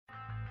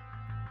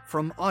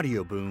From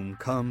Audioboom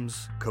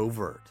comes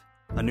Covert,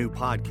 a new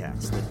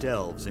podcast that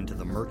delves into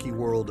the murky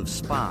world of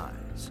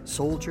spies,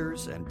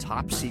 soldiers, and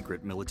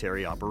top-secret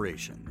military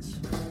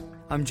operations.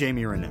 I'm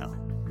Jamie Rennell,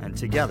 and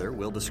together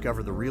we'll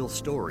discover the real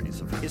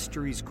stories of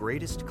history's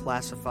greatest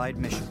classified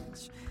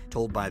missions,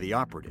 told by the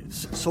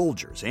operatives,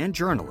 soldiers, and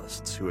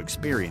journalists who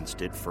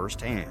experienced it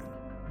firsthand.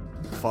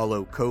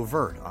 Follow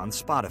Covert on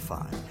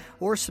Spotify,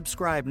 or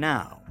subscribe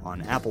now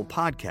on Apple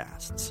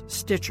Podcasts,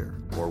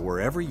 Stitcher, or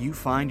wherever you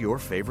find your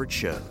favorite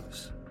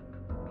shows.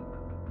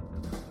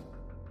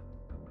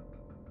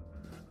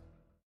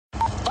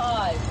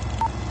 5,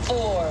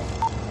 4,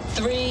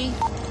 3,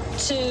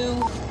 2,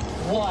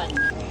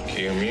 1.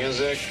 Cue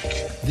music.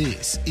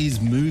 This is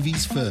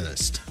Movies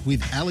First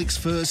with Alex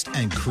First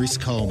and Chris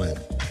Coleman.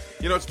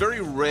 You know, it's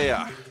very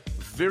rare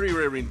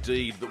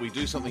indeed that we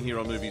do something here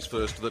on Movies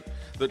First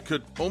that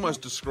could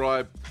almost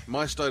describe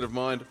my state of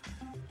mind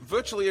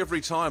virtually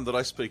every time that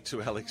I speak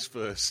to Alex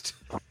First.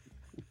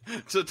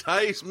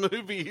 Today's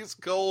movie is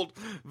called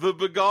The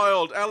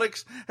Beguiled.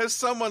 Alex, has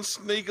someone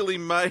sneakily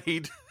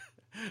made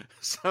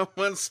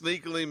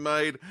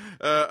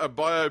a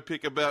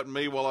biopic about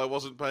me while I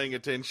wasn't paying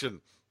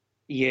attention?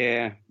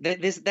 Yeah,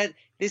 this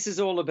is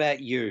all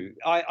about you.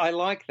 I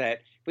like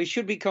that. We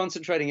should be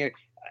concentrating.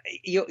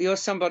 You're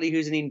somebody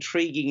who's an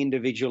intriguing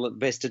individual at the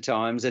best of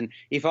times, and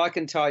if I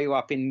can tie you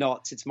up in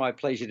knots, it's my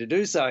pleasure to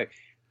do so.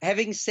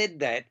 Having said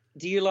that,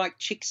 do you like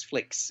chick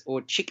flicks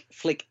or chick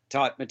flick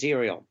type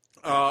material?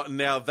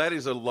 Now, that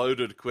is a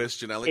loaded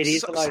question, Alex. It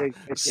is a loaded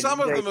question. Some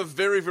of them are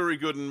very, very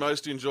good and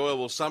most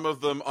enjoyable. Some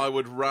of them I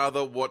would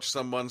rather watch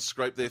someone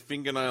scrape their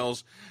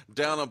fingernails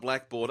down a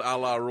blackboard a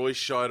la Roy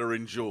Scheider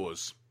in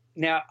Jaws.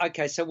 Now,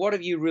 okay, so what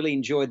have you really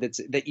enjoyed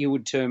that you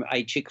would term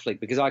a chick flick?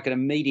 Because I can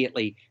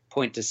immediately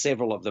point to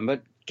several of them,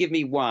 but give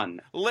me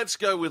one. Let's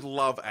go with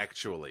Love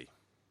Actually.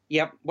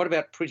 Yep. What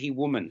about Pretty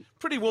Woman?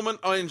 Pretty Woman,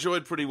 I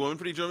enjoyed Pretty Woman.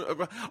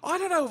 I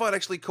don't know if I'd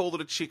actually call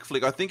it a chick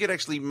flick. I think it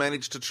actually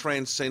managed to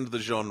transcend the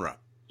genre.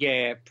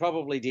 Yeah,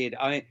 probably did.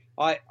 I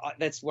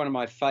that's one of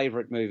my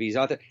favourite movies.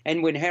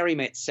 And When Harry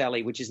Met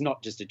Sally, which is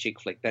not just a chick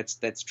flick,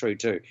 that's true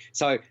too.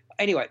 So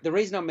anyway, the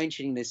reason I'm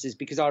mentioning this is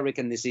because I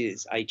reckon this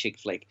is a chick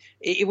flick.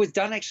 It was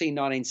done actually in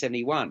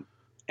 1971,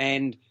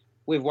 and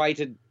we've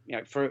waited,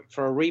 for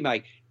a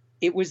remake.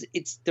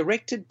 It's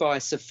directed by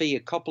Sofia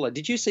Coppola.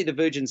 Did you see The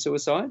Virgin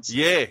Suicides?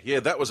 Yeah,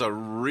 that was a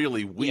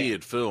really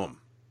weird film.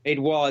 It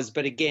was,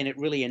 but again, it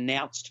really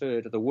announced her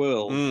to the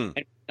world. And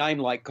a name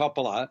like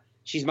Coppola,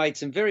 she's made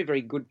some very, very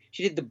good.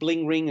 She did The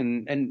Bling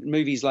Ring and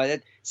movies like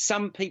that.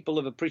 Some people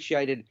have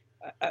appreciated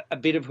a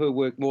bit of her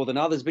work more than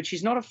others, but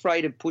she's not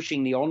afraid of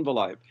pushing the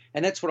envelope,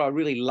 and that's what I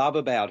really love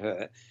about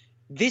her.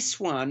 This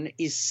one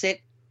is set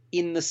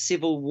in the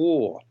Civil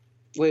War.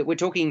 We're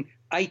talking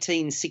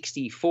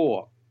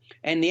 1864.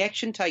 And the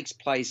action takes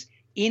place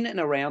in and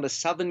around a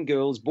Southern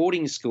girls'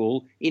 boarding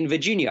school in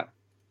Virginia.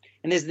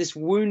 And there's this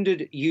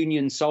wounded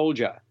Union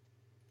soldier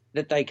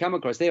that they come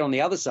across. They're on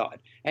the other side.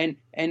 And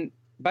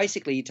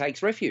basically he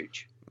takes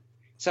refuge.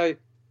 So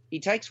he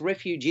takes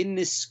refuge in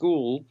this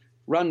school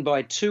run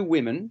by two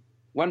women,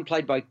 one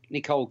played by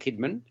Nicole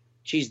Kidman.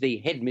 She's the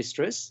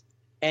headmistress.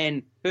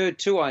 And her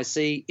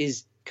 2IC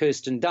is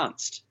Kirsten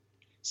Dunst.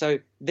 So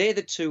they're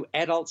the two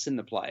adults in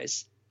the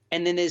place.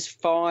 And then there's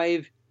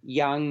 5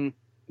 young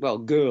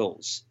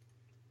girls,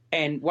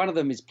 and one of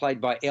them is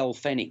played by Elle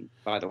Fanning,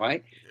 by the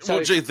way. So,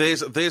 well, gee,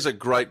 there's a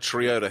great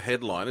trio to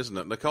headline, isn't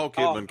it? Nicole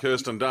Kidman,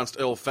 Kirsten Dunst,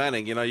 Elle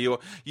Fanning.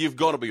 You've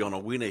got to be on a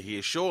winner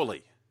here,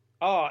 surely.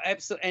 Oh,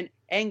 absolutely. And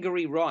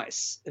Angourie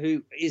Rice,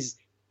 who is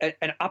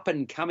an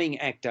up-and-coming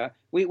actor.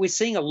 We're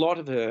seeing a lot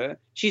of her.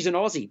 She's an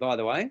Aussie, by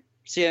the way.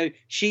 So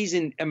she's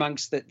in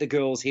amongst the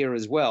girls here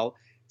as well.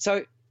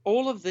 So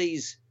all of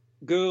these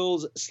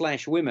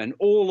girls/women,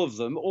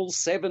 all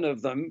 7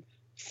 of them,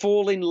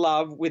 fall in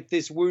love with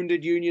this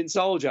wounded Union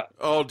soldier.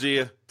 Oh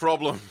dear,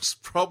 problems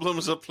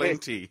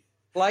aplenty. Yes.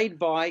 Played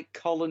by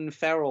Colin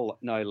Farrell,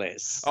 no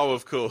less. Oh,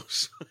 of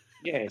course.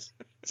 Yes.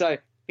 So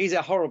he's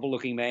a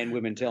horrible-looking man,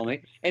 women tell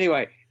me.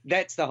 Anyway,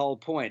 that's the whole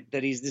point,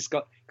 that he's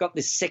got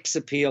this sex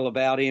appeal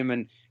about him.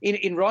 And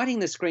in writing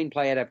the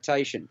screenplay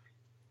adaptation,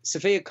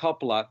 Sofia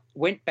Coppola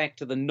went back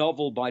to the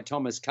novel by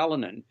Thomas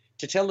Cullinan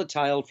to tell the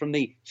tale from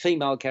the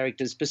female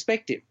character's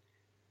perspective.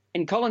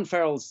 And Colin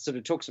Farrell sort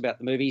of talks about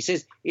the movie. He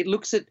says it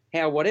looks at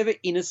how whatever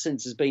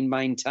innocence has been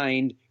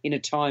maintained in a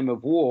time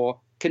of war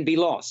can be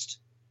lost,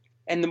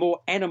 and the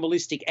more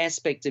animalistic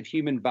aspects of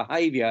human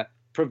behaviour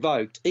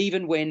provoked,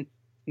 even when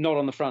not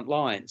on the front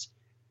lines.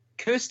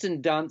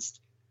 Kirsten Dunst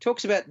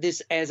talks about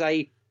this as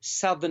a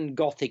Southern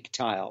Gothic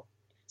tale.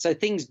 So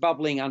things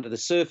bubbling under the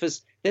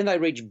surface, then they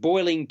reach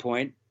boiling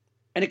point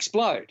and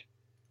explode.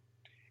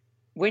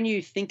 When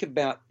you think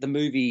about the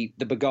movie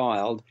The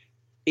Beguiled,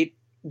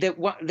 there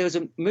was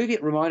a movie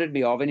it reminded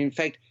me of, and in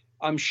fact,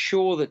 I'm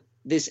sure that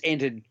this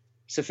entered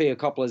Sofia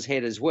Coppola's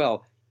head as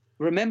well.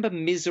 Remember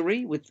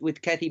Misery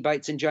with Kathy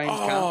Bates and James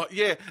Caan? Oh,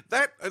 yeah.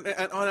 That,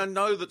 and I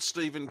know that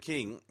Stephen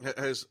King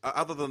has,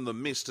 other than The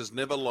Mist, has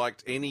never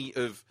liked any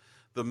of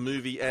the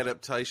movie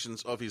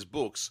adaptations of his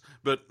books,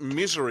 but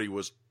Misery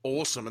was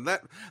awesome. And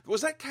that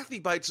Kathy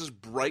Bates's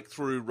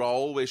breakthrough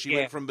role, where she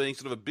went from being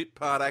sort of a bit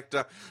part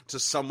actor to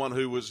someone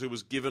who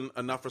was given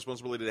enough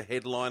responsibility to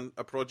headline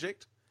a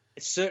project?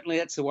 Certainly,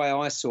 that's the way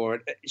I saw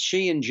it.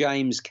 She and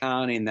James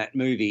Caan in that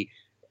movie.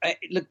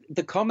 Look,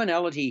 the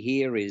commonality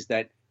here is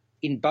that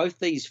in both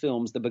these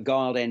films, The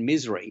Beguiled and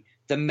Misery,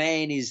 the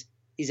man is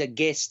a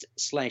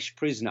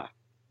guest/prisoner.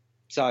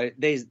 So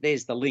there's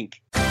the link.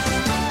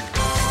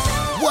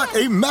 What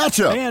a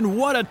matchup! And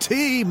what a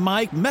team,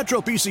 Mike.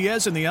 Metro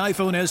PCS and the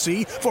iPhone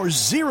SE for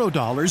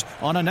 $0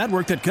 on a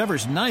network that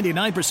covers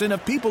 99%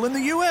 of people in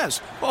the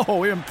U.S.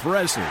 Oh,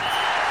 impressive.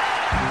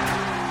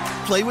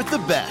 Play with the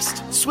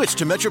best. Switch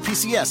to Metro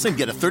PCS and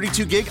get a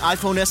 32-gig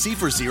iPhone SE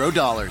for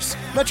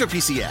 $0. Metro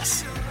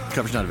PCS.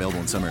 Coverage not available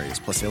in some areas,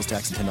 plus sales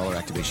tax and $10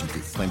 activation fee.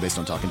 Claim based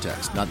on talk and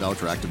text. Not valid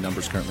for active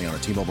numbers currently on a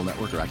T-Mobile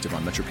network or active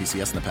on Metro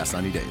PCS in the past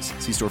 90 days.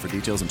 See store for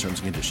details and terms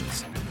and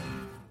conditions.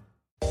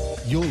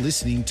 You're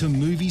listening to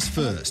Movies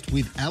First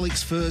with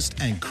Alex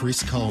First and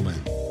Chris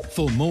Coleman.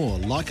 For more,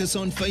 like us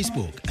on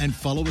Facebook and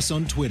follow us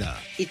on Twitter.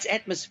 It's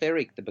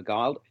atmospheric, The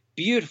Beguiled.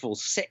 Beautiful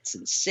sets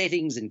and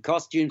settings and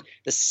costumes,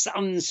 the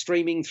sun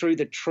streaming through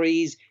the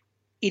trees.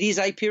 It is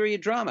a period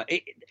drama.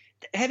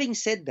 Having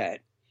said that,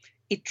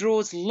 it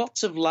draws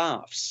lots of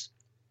laughs.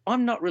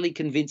 I'm not really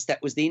convinced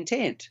that was the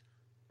intent.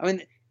 I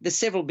mean, the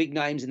several big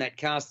names in that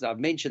cast that I've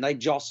mentioned, they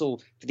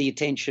jostle for the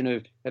attention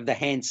of the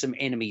handsome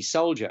enemy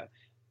soldier.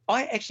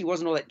 I actually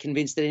wasn't all that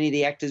convinced that any of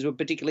the actors were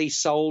particularly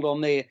sold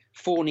on their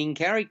fawning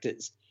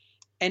characters.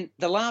 And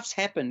the laughs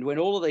happened when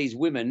all of these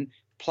women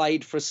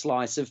played for a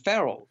slice of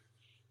Farrell.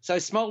 So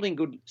smouldering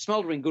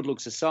good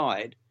looks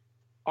aside,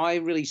 I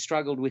really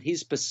struggled with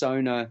his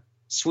persona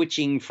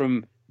switching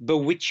from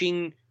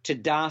bewitching to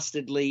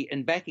dastardly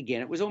and back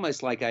again. It was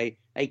almost like a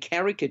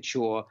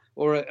caricature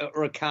or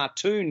a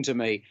cartoon to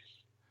me.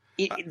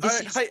 Hey,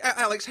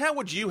 Alex, how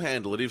would you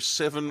handle it if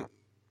seven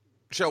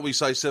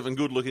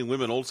good-looking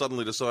women all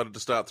suddenly decided to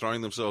start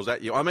throwing themselves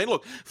at you? I mean,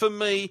 look, for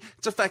me,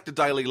 it's a fact of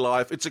daily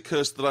life. It's a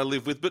curse that I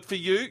live with. But for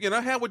you,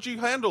 how would you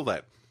handle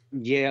that?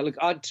 Yeah, look,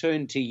 I'd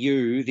turn to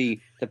you, the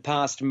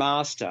past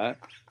master,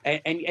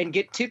 and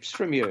get tips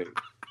from you.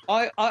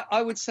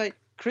 I would say,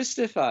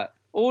 Christopher,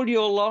 all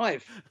your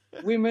life,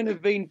 women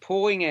have been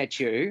pawing at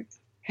you.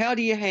 How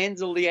do you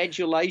handle the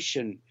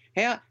adulation?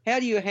 How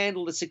do you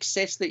handle the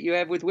success that you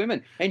have with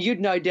women? And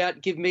you'd no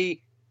doubt give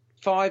me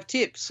 5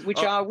 tips, which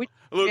are which.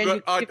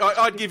 Look,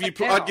 I'd give you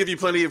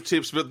plenty of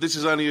tips, but this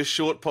is only a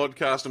short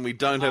podcast, and we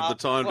don't have the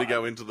time to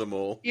go into them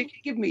all. You can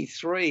give me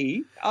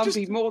 3. I'd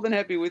be more than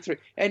happy with 3.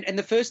 And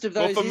the first of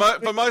those. Well,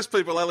 for most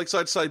people, Alex,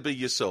 I'd say be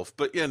yourself,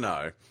 but you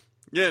know.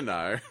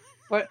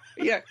 Well,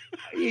 yeah,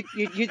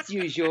 you'd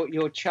use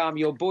your charm,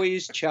 your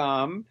boyish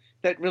charm,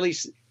 that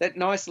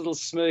nice little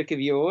smirk of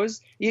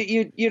yours.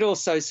 You'd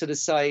also sort of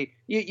say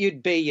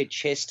you'd bare your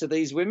chest to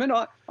these women.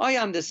 I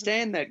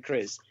understand that,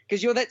 Chris,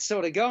 because you're that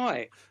sort of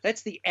guy.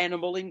 That's the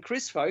animal in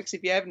Chris, folks.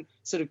 If you haven't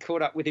sort of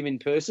caught up with him in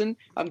person,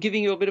 I'm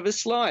giving you a bit of a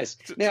slice.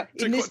 Now,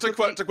 to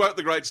quote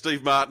the great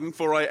Steve Martin,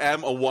 for I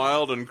am a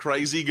wild and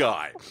crazy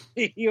guy.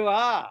 You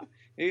are.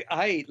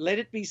 Hey, let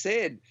it be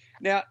said.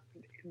 Now,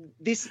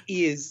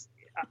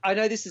 I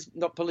know this is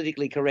not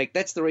politically correct.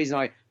 That's the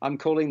reason I'm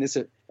calling this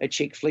a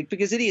chick flick,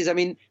 because it is. I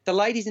mean, the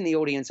ladies in the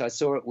audience I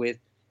saw it with,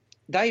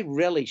 they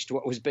relished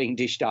what was being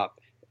dished up.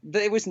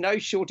 There was no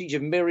shortage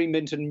of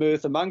merriment and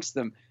mirth amongst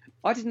them.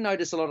 I didn't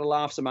notice a lot of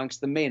laughs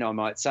amongst the men, I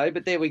might say,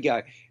 but there we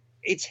go.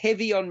 It's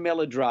heavy on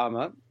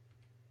melodrama.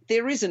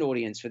 There is an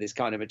audience for this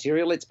kind of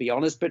material, let's be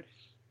honest, but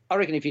I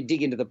reckon if you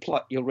dig into the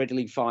plot, you'll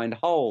readily find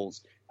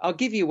holes. I'll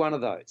give you one of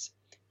those.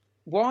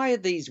 Why are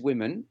these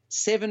women,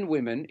 7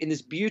 women, in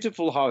this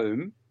beautiful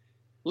home,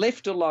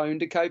 left alone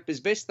to cope as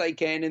best they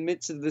can in the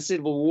midst of the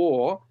Civil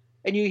War,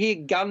 and you hear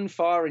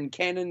gunfire and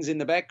cannons in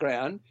the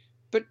background,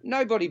 but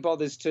nobody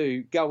bothers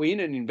to go in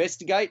and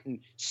investigate and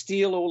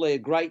steal all their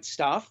great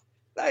stuff?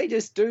 They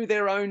just do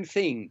their own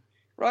thing,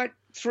 right?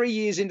 3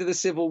 years into the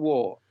Civil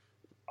War.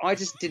 I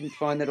just didn't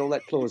find that all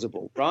that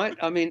plausible, right?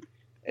 I mean,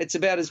 it's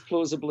about as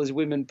plausible as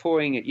women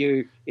pawing at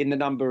you in the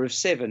number of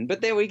 7.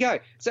 But there we go.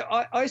 So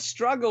I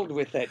struggled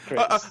with that,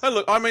 Chris.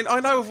 Look, I mean, I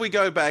know if we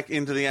go back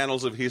into the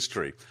annals of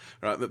history,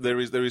 right, that there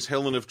is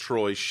Helen of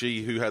Troy,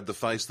 she who had the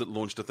face that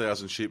launched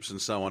 1,000 ships and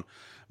so on.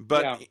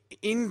 But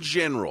in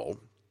general,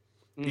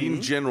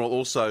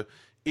 also,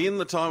 in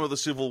the time of the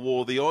Civil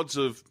War, the odds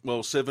of,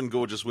 7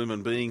 gorgeous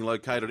women being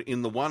located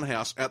in the one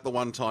house at the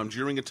one time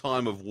during a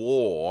time of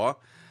war,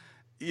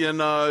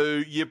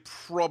 you're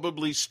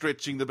probably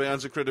stretching the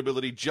bounds of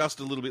credibility just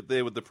a little bit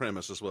there with the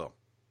premise as well.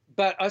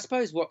 But I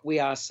suppose what we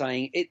are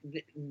saying,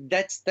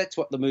 that's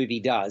what the movie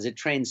does. It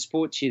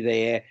transports you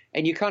there,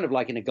 and you're kind of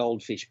like in a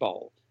goldfish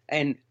bowl.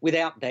 And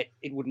without that,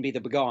 it wouldn't be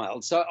The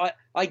Beguiled. So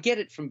I get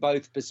it from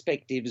both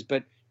perspectives,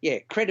 but yeah,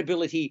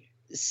 credibility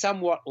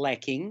somewhat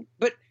lacking,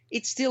 but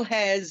it still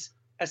has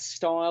a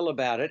style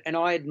about it, and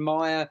I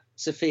admire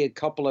Sofia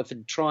Coppola for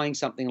trying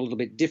something a little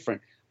bit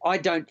different. I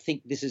don't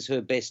think this is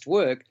her best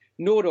work,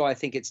 nor do I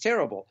think it's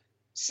terrible.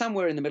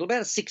 Somewhere in the middle,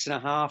 about a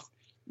 6.5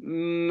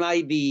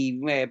 maybe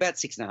about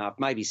 6.5,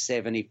 maybe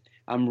 7 if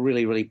I'm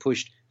really, really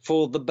pushed,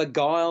 for The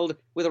Beguiled,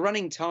 with a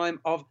running time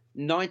of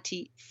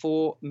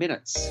 94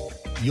 minutes.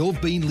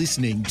 You've been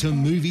listening to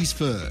Movies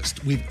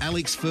First with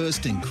Alex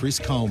First and Chris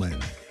Coleman.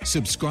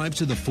 Subscribe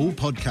to the full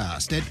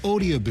podcast at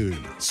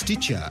Audioboom,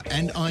 Stitcher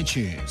and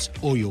iTunes,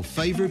 or your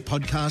favourite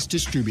podcast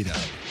distributor.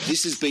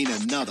 This has been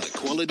another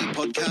quality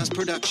podcast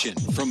production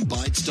from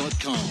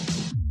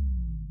Bytes.com.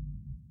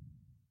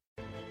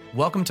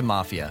 Welcome to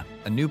Mafia,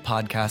 a new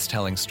podcast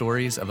telling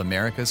stories of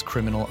America's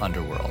criminal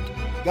underworld.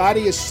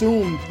 Gotti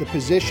assumed the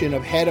position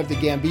of head of the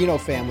Gambino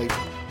family.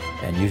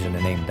 And using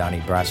the name Donnie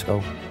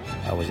Brasco,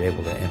 I was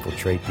able to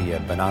infiltrate the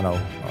Bonanno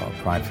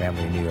crime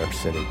family in New York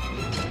City.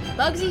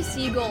 Bugsy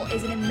Siegel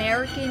is an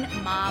American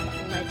mob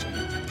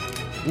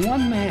legend.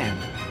 One man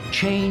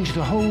changed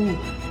the whole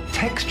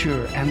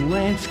texture and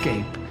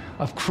landscape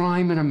of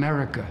crime in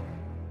America.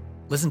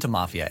 Listen to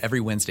Mafia every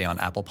Wednesday on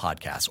Apple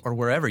Podcasts or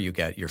wherever you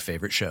get your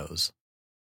favorite shows.